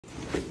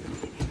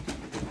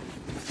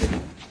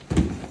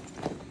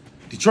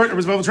Detroit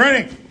Urban Survival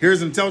Training.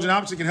 Here's an intelligent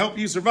option that can help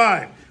you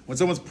survive when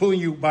someone's pulling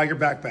you by your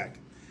backpack.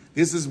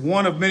 This is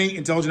one of many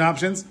intelligent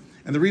options,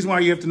 and the reason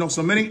why you have to know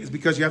so many is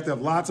because you have to have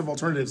lots of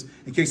alternatives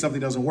in case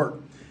something doesn't work.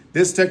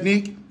 This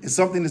technique is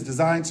something that's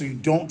designed so you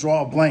don't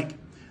draw a blank.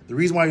 The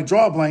reason why you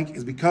draw a blank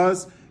is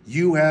because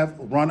you have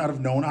run out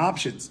of known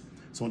options.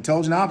 So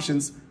intelligent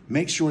options,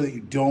 make sure that you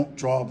don't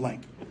draw a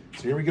blank.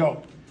 So here we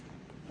go.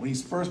 When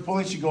he's first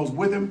pulling, she goes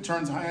with him,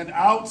 turns her hand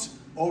out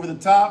over the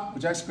top,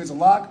 which actually creates a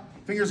lock.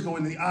 Fingers go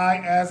in the eye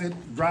as it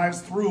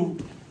drives through,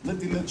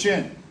 lifting the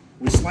chin,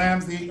 which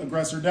slams the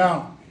aggressor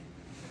down.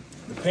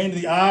 The pain to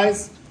the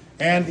eyes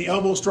and the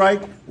elbow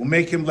strike will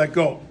make him let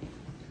go.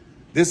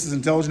 This is an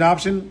intelligent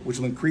option, which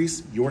will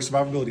increase your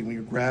survivability when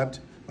you're grabbed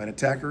by an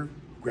attacker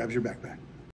who grabs your backpack.